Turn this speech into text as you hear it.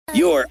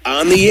You're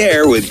on the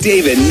air with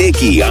Dave and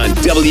Nikki on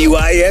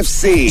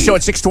WIFC. So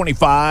at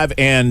 6:25,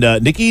 and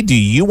Nikki, do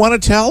you want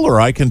to tell,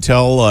 or I can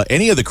tell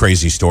any of the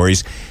crazy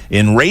stories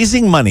in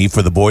raising money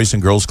for the Boys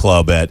and Girls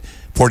Club at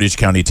Portage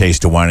County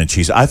Taste of Wine and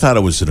Cheese? I thought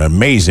it was an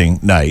amazing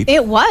night.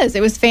 It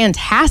was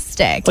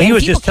fantastic. Well, he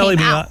was just telling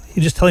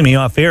me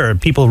off air.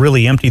 People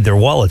really emptied their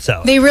wallets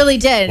out. They really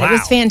did. Wow. It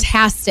was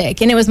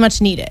fantastic, and it was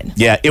much needed.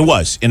 Yeah, it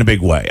was, in a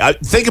big way.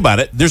 Think about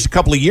it. There's a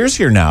couple of years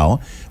here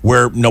now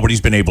where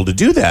nobody's been able to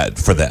do that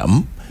for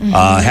them.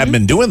 Haven't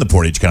been doing the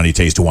Portage County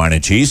Taste of Wine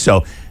and Cheese,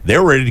 so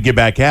they're ready to get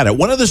back at it.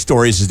 One of the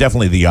stories is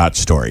definitely the yacht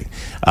story,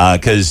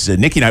 because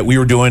Nikki and I, we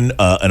were doing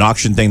an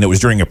auction thing that was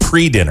during a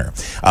pre-dinner,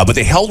 but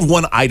they held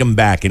one item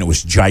back, and it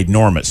was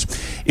ginormous.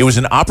 It was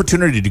an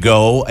opportunity to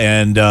go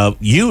and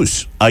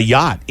use a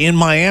yacht in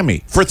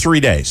Miami for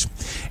 3 days,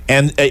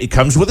 and it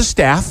comes with a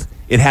staff.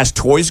 It has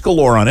toys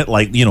galore on it,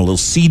 like, little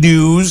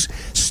Sea-Doos,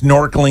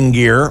 snorkeling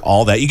gear,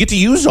 all that. You get to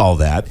use all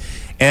that.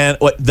 And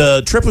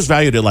the trip was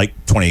valued at like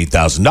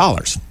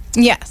 $28,000.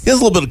 Yes. There's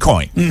a little bit of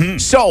coin. Mm-hmm.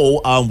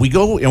 So we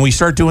go and we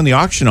start doing the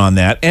auction on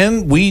that,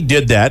 and we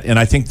did that. And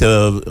I think it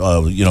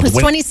was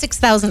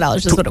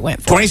 $26,000 is what it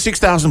went for.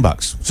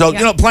 $26,000. So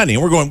yeah. Plenty.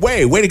 And we're going,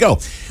 way to go.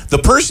 The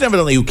person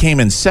evidently who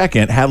came in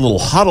second had a little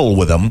huddle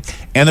with them,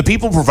 and the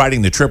people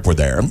providing the trip were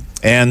there.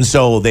 And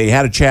so they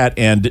had a chat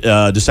and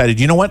decided,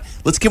 you know what?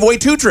 Let's give away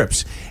 2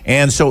 trips.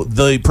 And so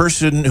the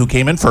person who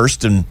came in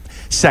first and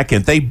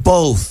second, they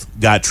both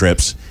got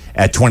trips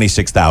at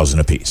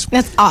 $26,000 apiece.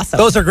 That's awesome.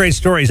 Those are great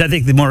stories. I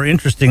think the more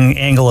interesting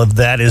angle of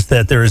that is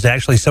that there is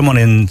actually someone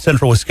in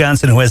central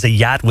Wisconsin who has a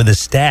yacht with a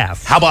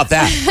staff. How about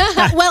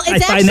that? Well,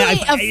 it's a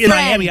friend. In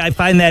Miami, I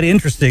find that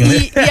interesting.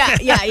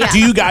 Yeah. Do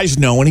you guys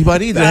know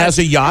anybody that has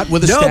a yacht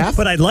with a staff? No,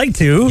 but I'd like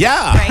to.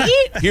 Yeah.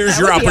 Right? Here's That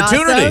your would be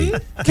opportunity.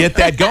 awesome. Get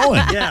that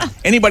going. Yeah.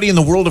 Anybody in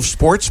the world of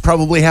sports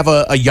probably have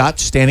a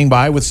yacht standing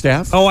by with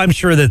staff? Oh, I'm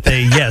sure that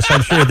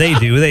I'm sure they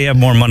do. They have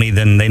more money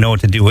than they know what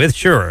to do with,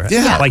 sure.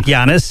 Yeah. Like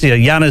Giannis.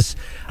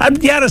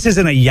 Giannis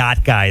isn't a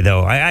yacht guy,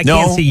 though. I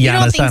can't see Giannis You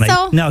don't think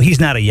so? No, he's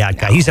not a yacht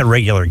guy. He's a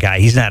regular guy.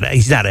 He's not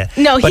a.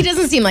 No, he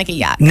doesn't seem like a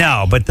yacht.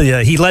 No, but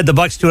he led the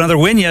Bucks to another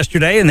win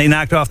yesterday, and they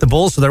knocked off the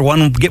Bulls, so they're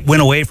one win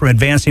away from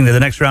advancing to the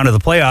next round of the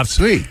playoffs.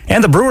 Sweet.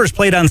 And the Brewers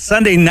played on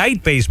Sunday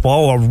Night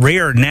Baseball, a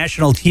rare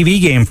national TV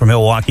game for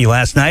Milwaukee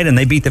last night, and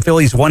they beat the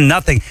Phillies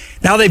 1-0.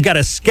 Now they've got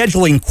a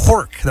scheduling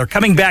quirk. They're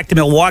coming back to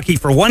Milwaukee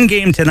for one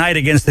game tonight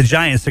against the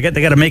Giants. They got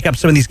to make up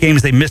some of these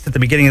games they missed at the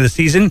beginning of the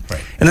season,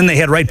 right. And then they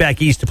head right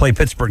back east to play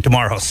Pittsburgh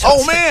tomorrow. So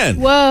oh, man.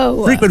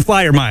 Whoa. frequent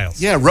flyer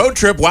miles. Yeah, road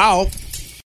trip. Wow.